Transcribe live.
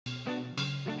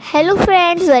Hello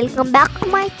friends, welcome back to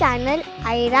my channel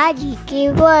Ayra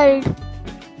GK World.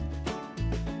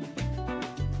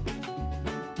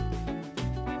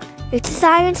 It's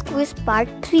Science Quiz Part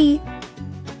 3.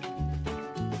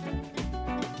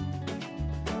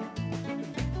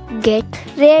 Get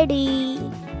ready.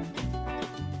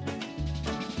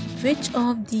 Which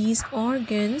of these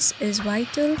organs is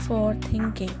vital for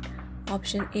thinking?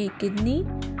 Option A, kidney.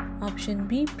 Option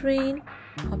B, brain.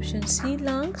 Option C,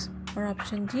 lungs. Or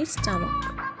option D, stomach.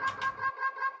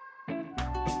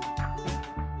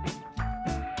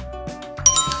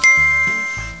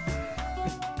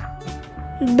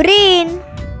 Brain.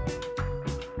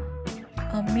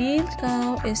 A male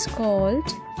cow is called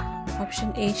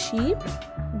option A, sheep,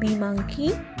 B,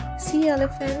 monkey, C,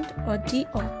 elephant, or D,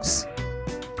 ox.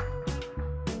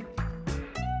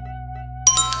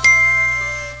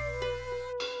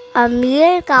 A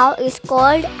male cow is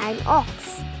called an ox.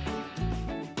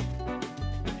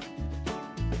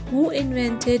 Who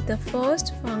invented the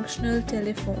first functional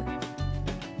telephone?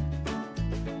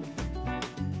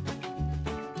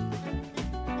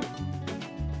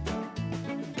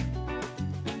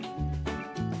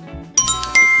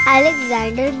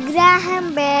 Alexander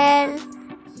Graham Bell.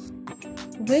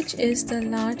 Which is the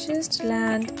largest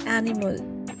land animal?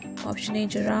 Option A,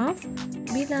 giraffe,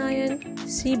 B, lion,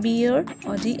 C, bear,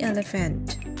 or D,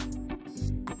 elephant.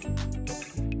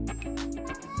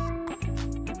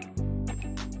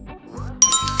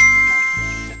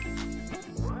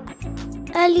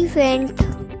 Elephant.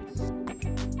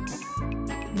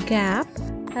 Gap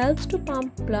helps to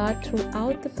pump blood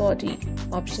throughout the body.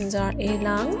 Options are A,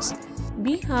 lungs,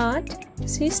 B, heart,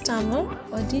 C, stomach,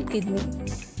 or D, kidney.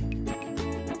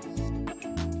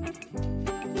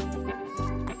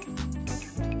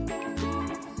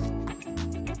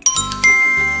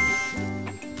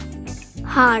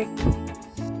 Heart.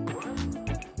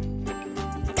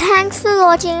 Thanks for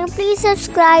watching. Please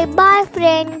subscribe. Bye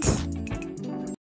friends.